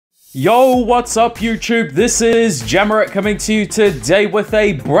Yo, what's up YouTube? This is JamMerit coming to you today with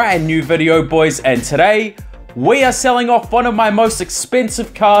a brand new video, boys, and today we are selling off one of my most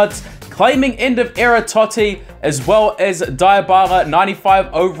expensive cards, claiming end of era Totti, as well as Dybala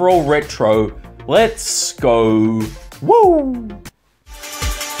 95 overall retro. Let's go. Woo!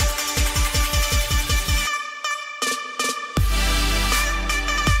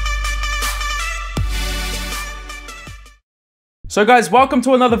 So guys, welcome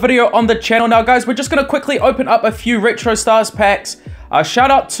to another video on the channel. Now guys, we're just going to quickly open up a few Retro Stars packs. Shout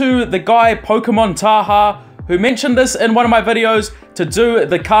out to the guy Pokemon Taha, who mentioned this in one of my videos to do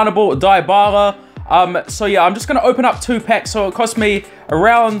the Carnival Dybala. So yeah, I'm just going to open up 2 packs, so it cost me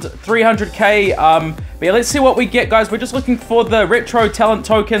around 300k. But yeah, let's see what we get, guys. We're just looking for the Retro Talent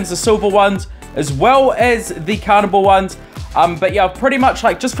tokens, the silver ones, as well as the Carnival ones. But yeah, pretty much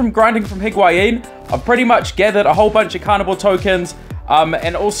like just from grinding from Higuain, I've pretty much gathered a whole bunch of Carnival tokens.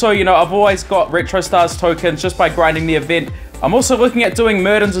 And also, you know, I've always got Retro Stars tokens just by grinding the event. I'm also looking at doing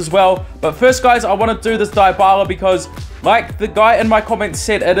Merdens as well. But first, guys, I want to do this Dybala because, like the guy in my comments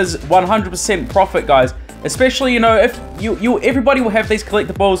said, it is 100% profit, guys. Especially, you know, if everybody will have these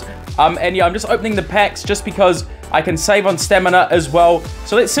collectibles. And yeah, I'm just opening the packs just because I can save on stamina as well.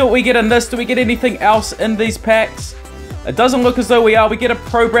 So let's see what we get in this. Do we get anything else in these packs? It doesn't look as though we are. We get a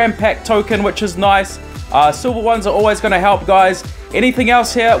program pack token, which is nice. Silver ones are always going to help, guys. Anything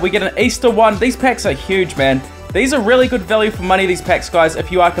else here? We get an Easter one. These packs are huge, man. These are really good value for money, these packs, guys,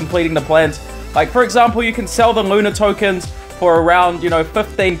 if you are completing the plans. Like, for example, you can sell the Luna tokens for around, you know,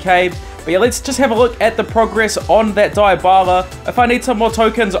 15k. But yeah, let's just have a look at the progress on that Dybala. If I need some more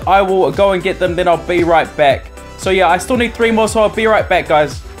tokens, I will go and get them. Then I'll be right back. So yeah, I still need 3 more, so I'll be right back,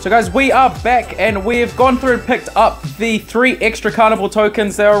 guys. So guys, we are back and we've gone through and picked up the 3 extra Carnival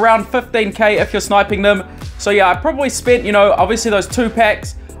tokens. They're around 15k if you're sniping them. So yeah, I probably spent, you know, obviously those 2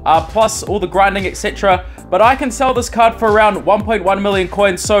 packs, plus all the grinding, etc. But I can sell this card for around 1.1 million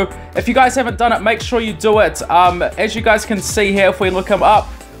coins. So if you guys haven't done it, make sure you do it. As you guys can see here, if we look them up,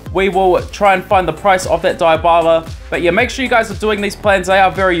 we will try and find the price of that Dybala. But yeah, make sure you guys are doing these plans. They are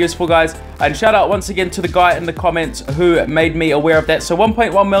very useful, guys. And shout out once again to the guy in the comments who made me aware of that. So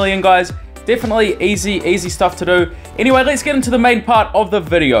 1.1 million, guys. Definitely easy stuff to do. Anyway, let's get into the main part of the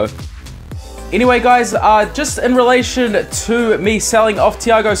video. Anyway, guys, just in relation to me selling off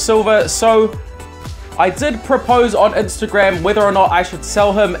Thiago Silva. So I did propose on Instagram whether or not I should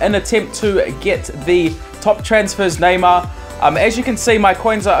sell him in an attempt to get the top transfers Neymar. As you can see, my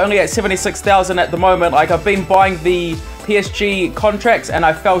coins are only at 76,000 at the moment. Like, I've been buying the PSG contracts and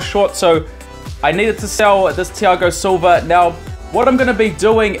I fell short, so I needed to sell this Thiago Silva. Now, what I'm going to be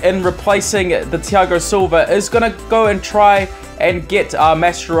doing in replacing the Thiago Silva is going to go and try and get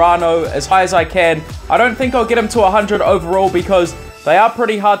Mascherano as high as I can. I don't think I'll get him to 100 overall because they are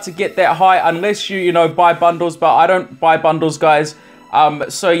pretty hard to get that high unless you know, buy bundles, but I don't buy bundles, guys.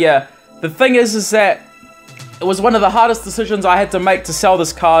 So yeah, the thing is that it was one of the hardest decisions I had to make to sell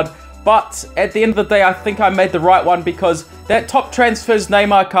this card, but at the end of the day, I think I made the right one because that top transfers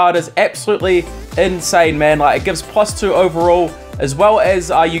Neymar card is absolutely insane, man. Like, it gives +2 overall, as well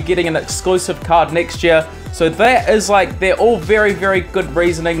as you getting an exclusive card next year. So that is like, they're all very good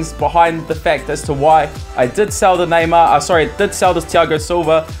reasonings behind the fact as to why I did sell the Neymar, I did sell this Thiago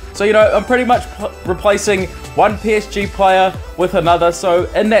Silva. So, you know, I'm pretty much replacing one PSG player with another. So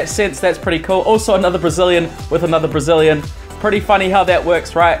in that sense, that's pretty cool. Also another Brazilian with another Brazilian. Pretty funny how that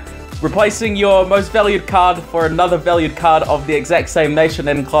works, right? Replacing your most valued card for another valued card of the exact same nation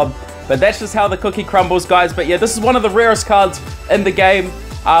and club. But that's just how the cookie crumbles, guys. But yeah, this is one of the rarest cards in the game.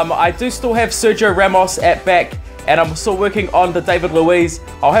 I do still have Sergio Ramos at back, and I'm still working on the David Luiz.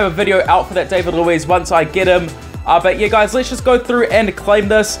 I'll have a video out for that David Luiz once I get him. But yeah, guys, let's just go through and claim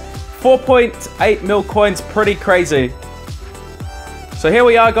this. 4.8 mil coins, pretty crazy. So here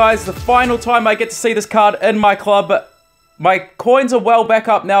we are, guys. The final time I get to see this card in my club. My coins are well back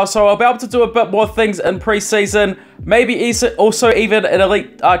up now, so I'll be able to do a bit more things in pre-season. Maybe also even an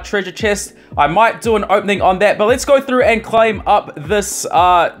elite treasure chest. I might do an opening on that, but let's go through and claim up this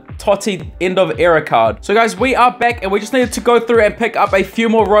Totti end of era card. So guys, we are back and we just needed to go through and pick up a few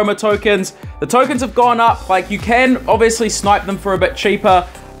more Roma tokens. The tokens have gone up. Like, you can obviously snipe them for a bit cheaper,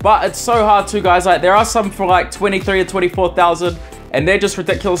 but it's so hard to, guys. Like, there are some for like 23 or 24,000 and they're just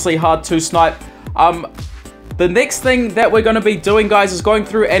ridiculously hard to snipe. The next thing that we're going to be doing, guys, is going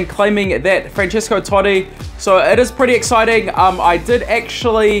through and claiming that Francesco Totti. So it is pretty exciting. I did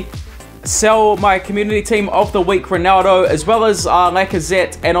actually sell my community team of the week, Ronaldo, as well as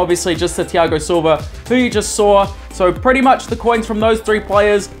Lacazette, and obviously just the Thiago Silva, who you just saw. So pretty much the coins from those 3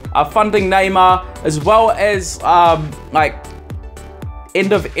 players are funding Neymar, as well as like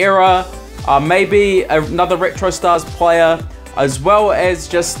end of era, maybe another Retro Stars player, as well as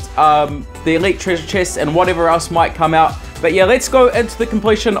just the Elite Treasure Chest and whatever else might come out. But yeah, let's go into the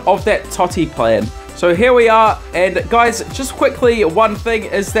completion of that Totti plan. So here we are, and guys, just quickly, one thing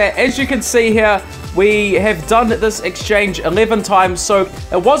is that, as you can see here, we have done this exchange 11 times, so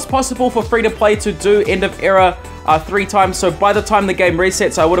it was possible for free-to-play to do end of era 3 times, so by the time the game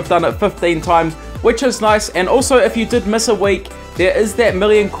resets, I would have done it 15 times, which is nice. And also, if you did miss a week, there is that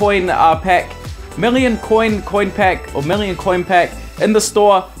million coin pack in the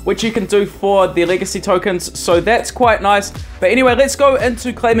store, which you can do for the legacy tokens, so that's quite nice. But anyway, let's go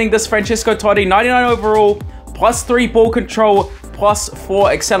into claiming this Francesco Totti. 99 overall, plus 3 ball control, plus 4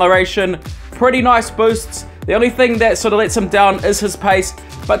 acceleration. Pretty nice boosts. The only thing that sort of lets him down is his pace,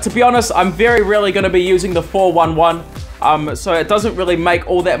 but to be honest, I'm very rarely going to be using the 4-1-1, so it doesn't really make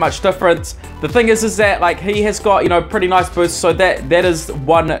all that much difference. The thing is that, like, he has got, you know, pretty nice boosts, so that is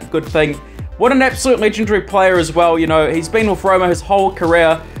one good thing. What an absolute legendary player as well. You know, he's been with Roma his whole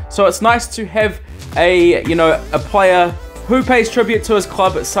career, so it's nice to have a, you know, a player who pays tribute to his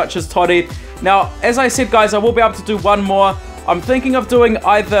club such as Totti. Now, as I said, guys, I will be able to do one more. I'm thinking of doing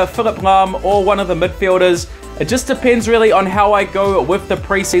either Philip Lahm or one of the midfielders. It just depends really on how I go with the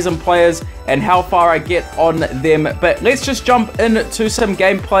preseason players and how far I get on them. But let's just jump into some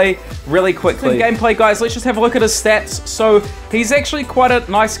gameplay really quickly. Gameplay, guys, let's just have a look at his stats. So he's actually quite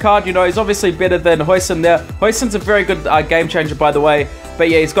a nice card. You know, he's obviously better than Huijsen there. Huijsen's a very good game changer, by the way. But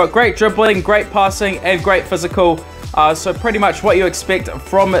yeah, he's got great dribbling, great passing, and great physical. So pretty much what you expect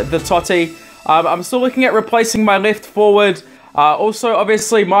from the Totti. I'm still looking at replacing my left forward. Also,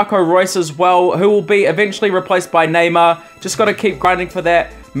 obviously, Marco Reus as well, who will be eventually replaced by Neymar. Just got to keep grinding for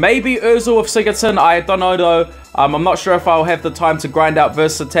that. Maybe Ozil with Sigurdsson, I don't know though. I'm not sure if I'll have the time to grind out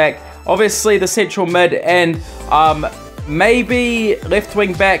versus attack. Obviously, the central mid and maybe left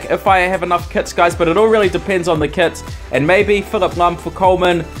wing back if I have enough kits, guys, but it all really depends on the kits. And maybe Philip Lahm for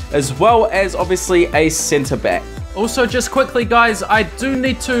Coleman, as well as obviously a centre back. Also, just quickly, guys, I do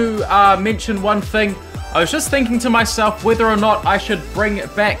need to mention one thing. I was just thinking to myself whether or not I should bring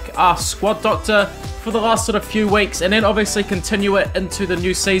back our Squad Doctor for the last sort of few weeks and then obviously continue it into the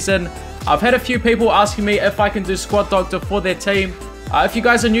new season. I've had a few people asking me if I can do Squad Doctor for their team. If you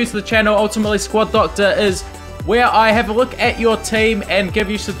guys are new to the channel, ultimately Squad Doctor is where I have a look at your team and give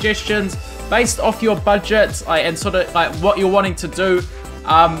you suggestions based off your budget and sort of like what you're wanting to do.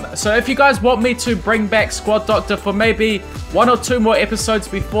 So if you guys want me to bring back Squad Doctor for maybe 1 or 2 more episodes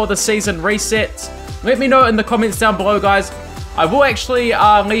before the season resets, let me know in the comments down below, guys. I will actually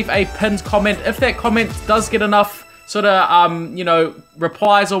leave a pinned comment. If that comment does get enough sort of, you know,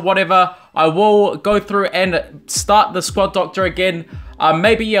 replies or whatever, I will go through and start the Squad Doctor again.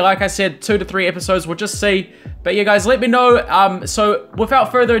 Maybe, yeah, like I said, 2 to 3 episodes. We'll just see. But yeah, guys, let me know. So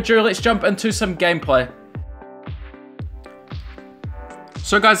without further ado, let's jump into some gameplay.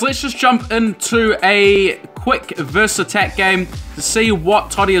 So guys, let's just jump into a quick versus attack game to see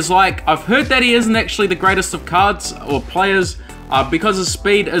what Totti is like. I've heard that he isn't actually the greatest of cards or players because his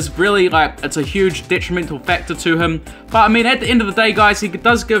speed is really like, it's a huge detrimental factor to him. But I mean, at the end of the day, guys, he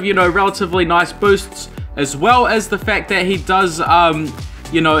does give, you know, relatively nice boosts, as well as the fact that he does,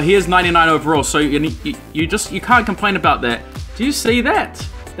 you know, he is 99 overall. So you can't complain about that. Do you see that?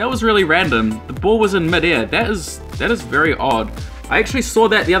 That was really random. The ball was in midair. That is very odd. I actually saw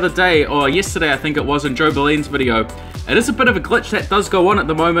that the other day, or yesterday I think it was, in Joe Bellein's video. It is a bit of a glitch that does go on at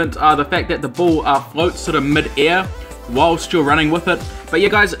the moment, the fact that the ball floats sort of mid-air whilst you're running with it. But yeah,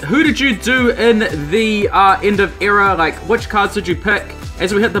 guys, who did you do in the end of era? Like, which cards did you pick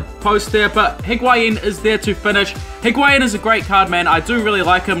as we hit the post there? But Higuain is there to finish. Higuain is a great card, man. I do really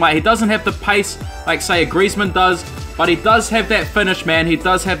like him. Like, he doesn't have the pace like, say, a Griezmann does, but he does have that finish, man. He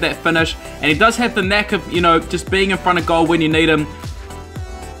does have that finish, and he does have the knack of, you know, just being in front of goal when you need him.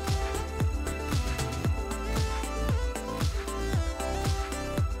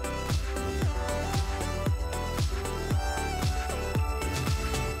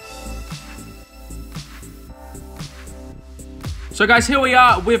 So guys, here we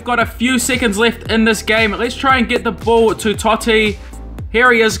are. We've got a few seconds left in this game. Let's try and get the ball to Totti.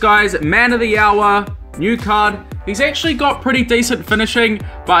 Here he is, guys. Man of the hour. New card. He's actually got pretty decent finishing,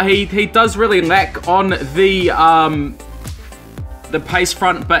 but he does really lack on the pace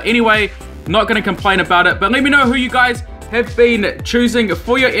front. But anyway, not going to complain about it. But let me know who you guys have been choosing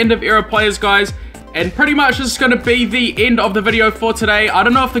for your end of era players, guys. And pretty much this is going to be the end of the video for today. I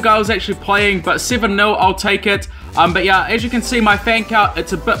don't know if the guy was actually playing, but 7-0, I'll take it. But yeah, as you can see, my fan count,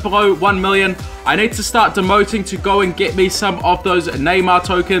 it's a bit below 1 million. I need to start demoting to go and get me some of those Neymar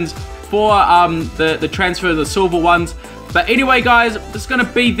tokens for the transfer of the silver ones. But anyway, guys, this is going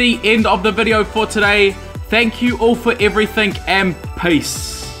to be the end of the video for today. Thank you all for everything, and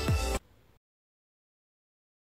peace.